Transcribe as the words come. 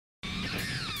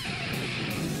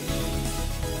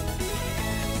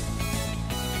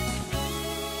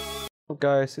Hello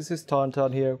guys, this is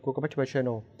TonTon here. Welcome back to my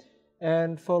channel.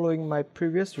 And following my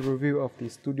previous review of the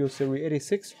Studio Series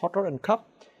 86 Hot Rod and Cup,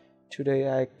 today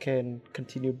I can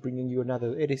continue bringing you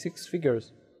another 86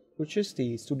 figures, which is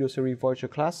the Studio Series Voyager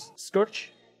class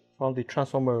Scourge from the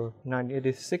Transformer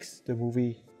 1986, the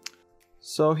movie.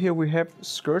 So here we have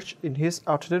Scourge in his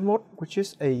alternate mode, which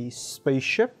is a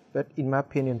spaceship, but in my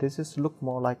opinion this is look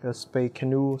more like a space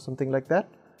canoe or something like that,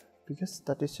 because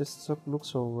that is just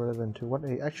looks so relevant to what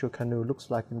an actual canoe looks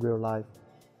like in real life.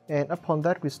 And upon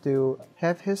that we still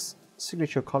have his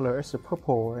signature color as the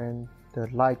purple and the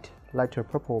lighter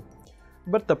purple.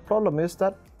 But the problem is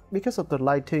that because of the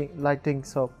lighting,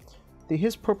 so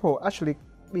his purple actually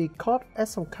be caught as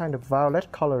some kind of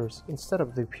violet colors instead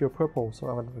of the pure purple. So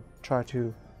I'm going to try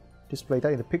to display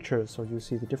that in the picture so you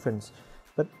see the difference.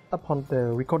 But upon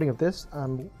the recording of this,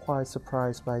 I'm quite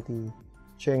surprised by the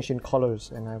change in colors,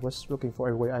 and I was looking for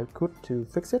every way I could to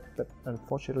fix it, but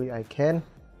unfortunately I can.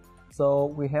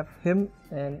 So we have him,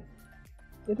 and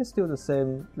it is still the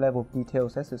same level of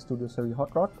details as the Studio Series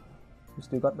Hot Rod. You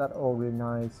still got that all really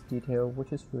nice detail,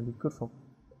 which is really good for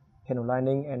panel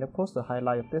lining. And of course the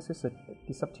highlight of this is the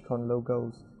Decepticon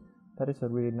logos. That is a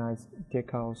really nice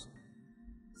decal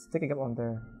sticking up on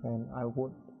there, and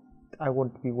I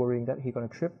won't be worrying that he's gonna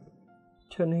trip.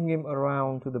 Turning him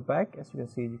around to the back, as you can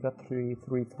see, you got three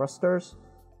thrusters,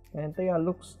 and they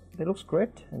looks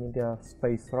great. I mean, they are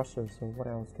space thrusters, so what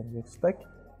else can you expect?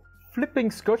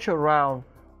 Flipping Scourge around,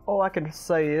 all I can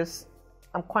say is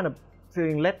I'm kind of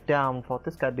feeling let down for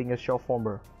this guy being a shell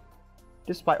former.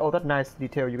 Despite all that nice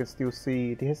detail, you can still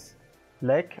see his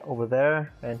leg over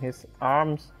there and his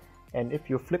arms, and if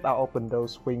you flip out open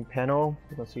those wing panel,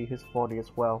 you can see his body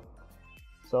as well.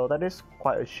 So that is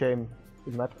quite a shame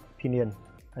in my opinion.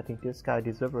 I think this guy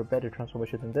deserves a better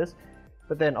transformation than this,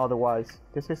 but then otherwise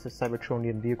this is a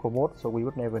Cybertronian vehicle mode, so we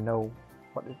would never know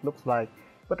what it looks like.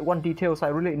 But one detail I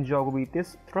really enjoy will be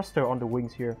this thruster on the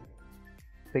wings here,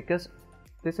 because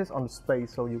this is on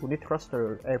space, so you will need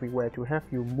thruster everywhere to have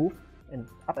you move and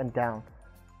up and down.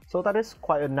 So that is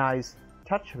quite a nice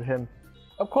touch of him.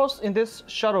 Of course, in this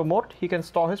shadow mode he can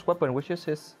store his weapon, which is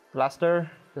his blaster.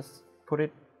 Just put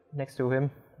it next to him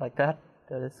like that.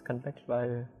 That is connected by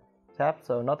a tab,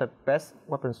 so not the best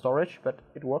weapon storage, but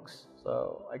it works,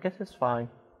 so I guess it's fine.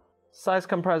 Size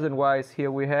comparison wise,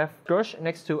 here we have Scourge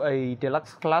next to a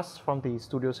deluxe class from the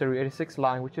Studio Series 86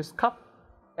 line, which is Cup,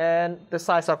 and the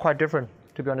size are quite different,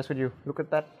 to be honest with you. Look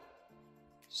at that.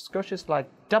 Scourge is like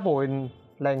double in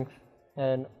length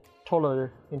and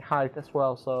taller in height as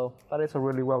well, so that is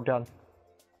really well done.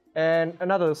 And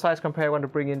another size compare I want to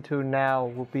bring into now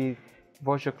would be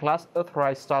Voyager class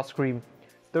Earthrise Starscream.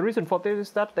 The reason for this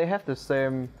is that they have the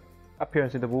same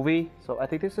appearance in the movie, so I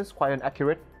think this is quite an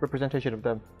accurate representation of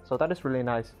them, so that is really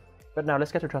nice. But now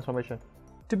let's get to transformation.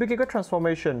 To begin with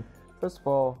transformation, first of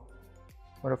all,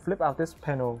 I'm going to flip out this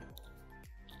panel,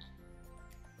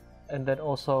 and then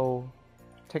also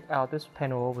take out this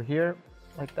panel over here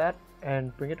like that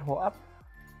and bring it whole up.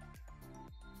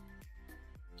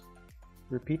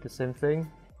 Repeat the same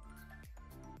thing,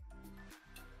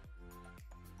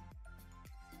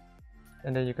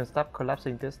 and then you can start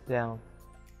collapsing this down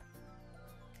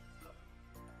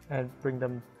and bring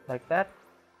them like that.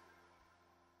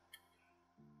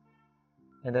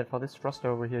 And then for this thruster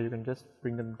over here, you can just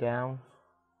bring them down,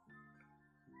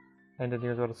 and then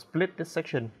you're going to split this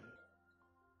section.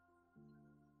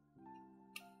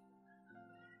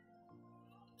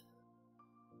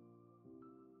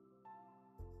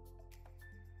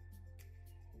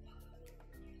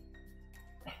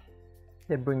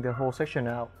 Then bring the whole section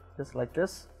out, just like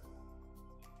this.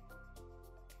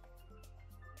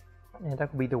 And that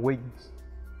could be the wings.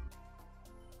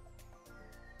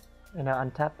 And I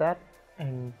untap that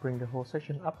and bring the whole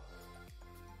section up.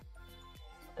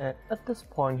 And at this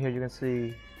point here, you can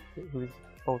see we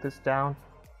fold this down.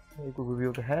 It will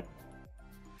reveal the head.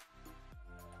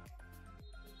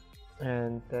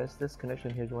 And there's this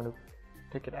connection here. You want to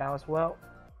take it out as well.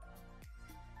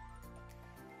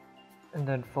 And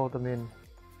then fold them in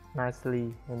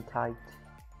nicely and tight,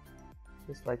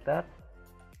 just like that.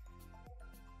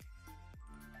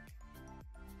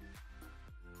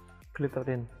 Clip that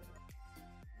in.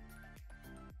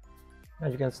 Now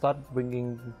you can start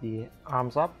bringing the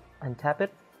arms up and tap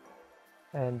it,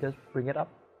 and just bring it up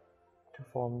to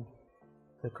form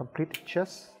the complete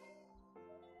chest.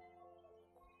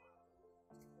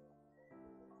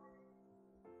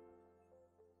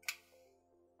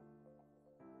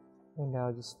 And now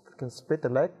you can split the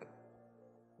leg,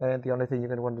 and the only thing you're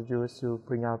going to want to do is to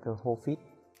bring out the whole feet.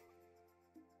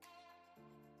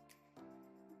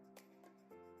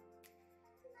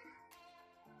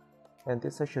 and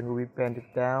this section will be bended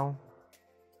down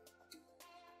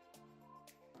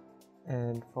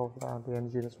and fold down the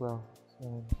engine as well.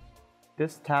 So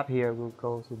this tab here will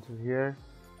go into here.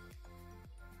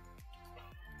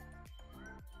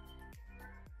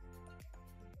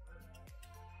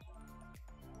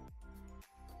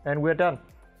 And we're done.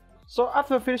 So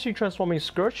after finishing transforming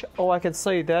Scourge, I can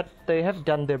say that they have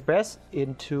done their best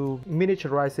into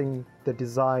miniaturizing the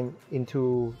design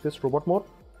into this robot mode.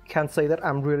 Can't say that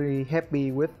I'm really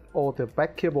happy with all the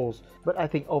back cables, but I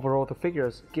think overall the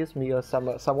figures gives me a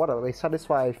somewhat of a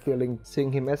satisfied feeling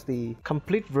seeing him as the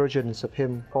complete versions of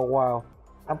him for a while.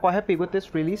 I'm quite happy with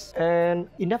this release, and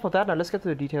enough of that, now let's get to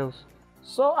the details.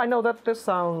 So I know that this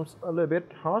sounds a little bit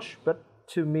harsh, but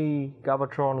to me,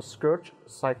 Galvatron, Scourge,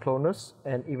 Cyclonus,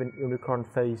 and even Unicorn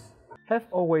Face have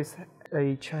always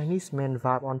a Chinese man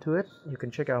vibe onto it. You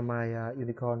can check out my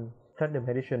Unicorn Platinum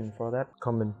Edition for that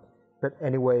comment. But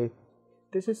anyway,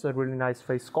 this is a really nice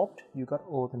face sculpt. You got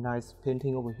all the nice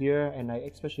painting over here, and I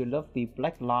especially love the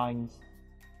black lines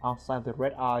outside the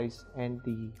red eyes and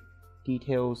the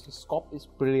details. The sculpt is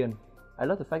brilliant. I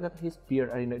love the fact that his beard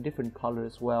are in a different color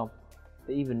as well.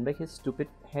 They even make his stupid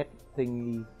head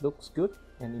thingy looks good,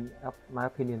 and in my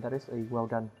opinion that is a well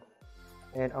done.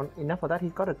 And enough of that, he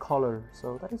got a collar,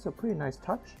 so that is a pretty nice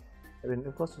touch. And then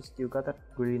of course you still got that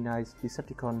really nice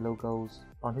Decepticon logos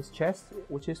on his chest,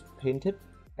 which is painted.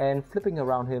 And flipping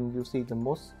around him, you see the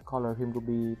most color of him will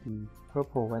be the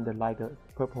purple and the lighter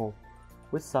purple,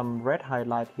 with some red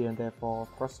highlight here and there for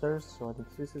thrusters. So I think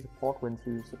this is a port when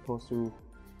you're supposed to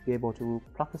be able to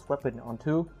plug his weapon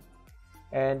onto.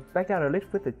 And back down a little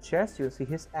with the chest, you'll see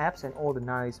his abs and all the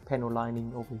nice panel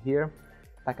lining over here.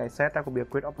 Like I said, that would be a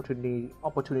great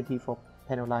opportunity for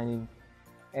panel lining.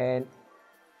 And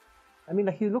I mean,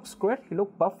 like, he looks great, he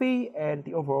looks buffy, and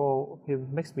the overall of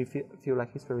him makes me feel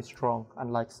like he's very strong,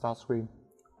 unlike Starscream.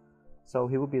 So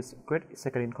he would be a great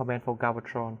second in command for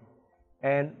Galvatron.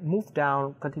 And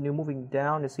continue moving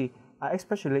down, you see, I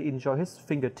especially enjoy his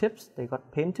fingertips. They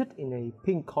got painted in a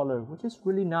pink color, which is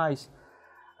really nice.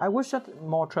 I wish that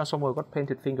more Transformers got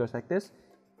painted fingers like this.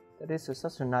 That is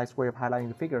such a nice way of highlighting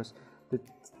the figures. The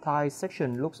thigh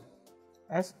section looks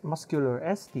as muscular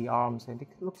as the arms, and it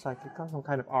looks like it got some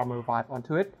kind of armor vibe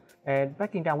onto it. And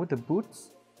backing down with the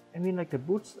boots, I mean, like, the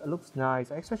boots looks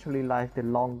nice. I especially like the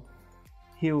long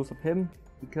heels of him,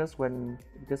 because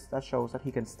that shows that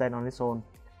he can stand on his own.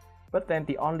 But then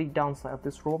the only downside of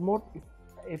this robot mode,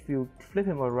 if you flip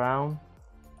him around,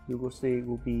 you will see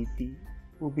will be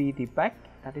the back.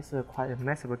 That is quite a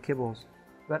mess of cables,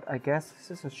 but I guess this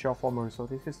is a short former, so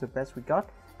this is the best we got.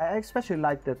 I especially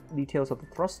like the details of the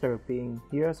thruster being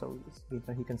here, so it means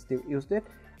that he can still use it,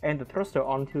 and the thruster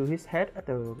onto his head at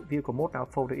the vehicle mode now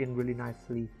folded in really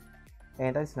nicely,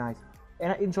 and that's nice.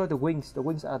 And I enjoy the wings. The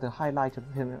wings are the highlight of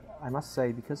him, I must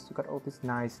say, because you got all this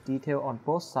nice detail on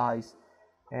both sides,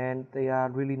 and they are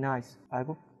really nice. I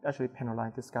would actually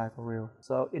penalize this guy for real.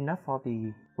 So enough for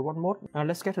the robot mode. Now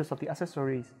let's get to some of the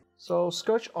accessories. So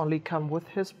Scourge only come with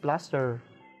his blaster,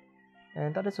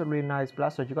 and that is a really nice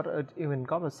blaster. You even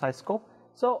got a side scope.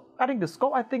 So adding the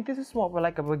scope, I think this is more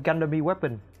like a Gundam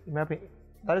weapon.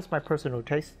 That is my personal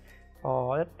taste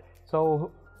for it.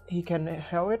 So he can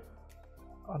hold it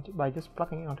by just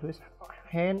plugging it onto his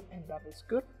hand, and that is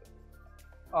good.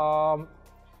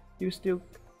 You still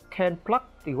can plug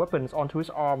the weapons onto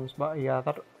his arms, but yeah,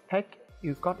 that pack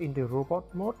you got in the robot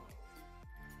mode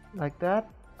like that,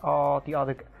 or the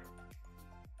other.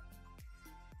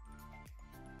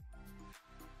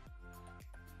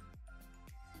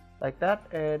 Like that,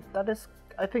 and that is,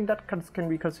 I think that can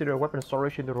be considered weapon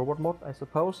storage in the robot mode, I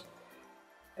suppose.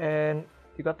 And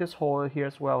you got this hole here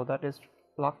as well, that is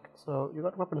locked, so you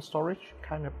got weapon storage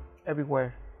kind of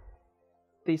everywhere.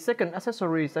 The second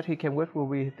accessories that he came with will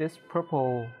be this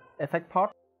purple effect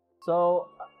part. So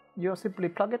you simply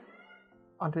plug it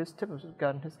onto his tip of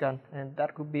his gun, and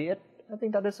that could be it. I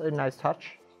think that is a nice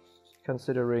touch,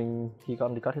 considering he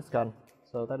only got his gun.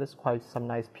 So that is quite some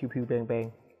nice pew pew bang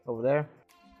bang over there.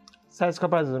 Size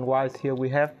comparison wise, here we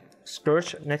have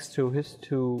Scourge next to his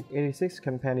two 86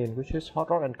 companion, which is Hot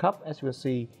Rod and Cup. As you can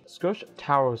see, Scourge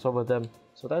towers over them,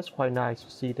 so that's quite nice to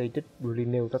see. They did really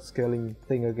nail that scaling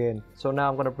thing again. So now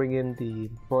I'm gonna bring in the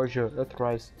Voyager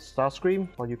Earthrise Starscream.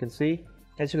 What you can see,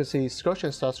 as you can see, Scourge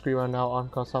and Starscream are now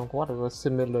on somewhat of a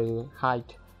similar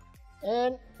height.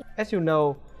 And as you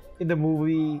know, in the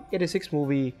movie 86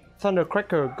 movie,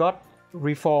 Thundercracker got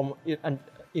reformed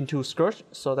into Scourge,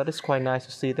 so that is quite nice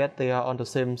to see that they are on the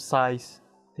same size.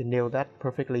 They nailed that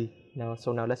perfectly.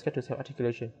 So now let's get to the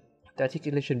articulation. The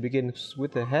articulation begins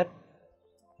with the head.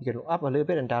 He can go up a little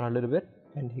bit and down a little bit,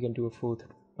 and he can do a full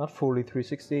not fully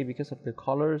 360 because of the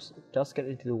colors. It does get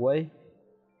into the way.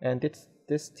 And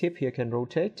this tip here can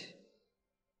rotate,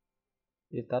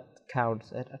 if that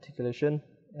counts as articulation.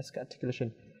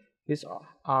 His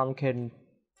arm can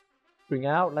bring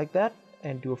out like that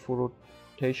and do a full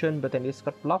rotation, but then it's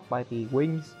got blocked by the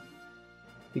wings.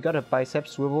 He got a bicep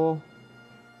swivel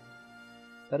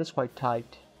that is quite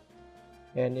tight,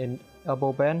 and in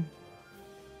elbow bend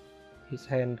his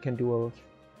hand can do a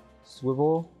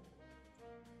swivel.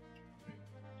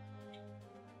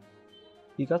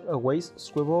 He got a waist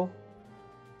swivel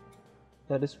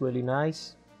that is really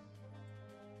nice.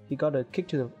 He got a kick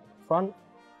to the front,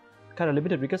 kind of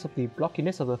limited because of the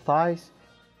blockiness of the thighs.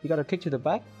 He got a kick to the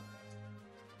back,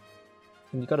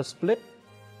 and you got a split.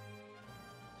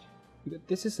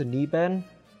 This is a knee bend.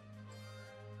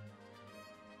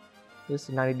 This is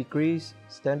 90 degrees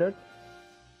standard.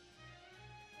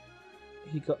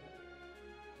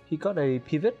 He got a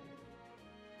pivot,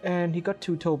 and he got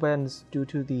 2 toe bends due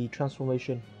to the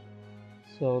transformation.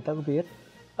 So that would be it.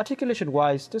 Articulation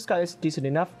wise, this guy is decent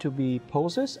enough to be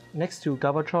poses next to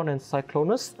Galvatron and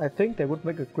Cyclonus. I think they would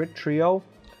make a great trio.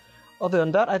 Other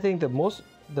than that, I think the most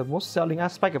selling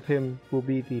aspect of him will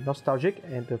be the nostalgic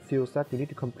and the feels that you need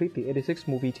to complete the 86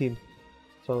 movie team.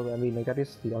 So I mean, like, that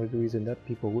is the only reason that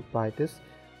people would buy this.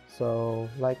 So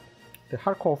like, the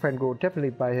hardcore fan will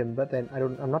definitely buy him, but then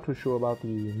I'm not too sure about the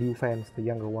new fans, the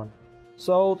younger one.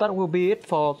 So that will be it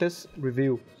for this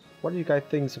review. What do you guys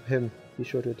think of him? Be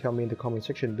sure to tell me in the comment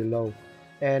section below.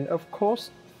 And of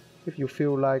course, if you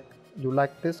feel like you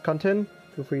like this content,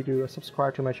 feel free to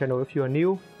subscribe to my channel if you are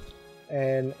new.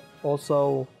 And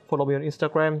also follow me on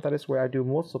Instagram, that is where I do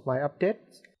most of my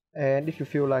updates. And if you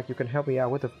feel like you can help me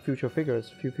out with the future figures,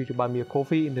 feel free to buy me a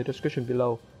coffee in the description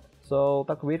below. So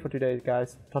that will be it for today,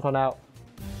 guys. TonTon out.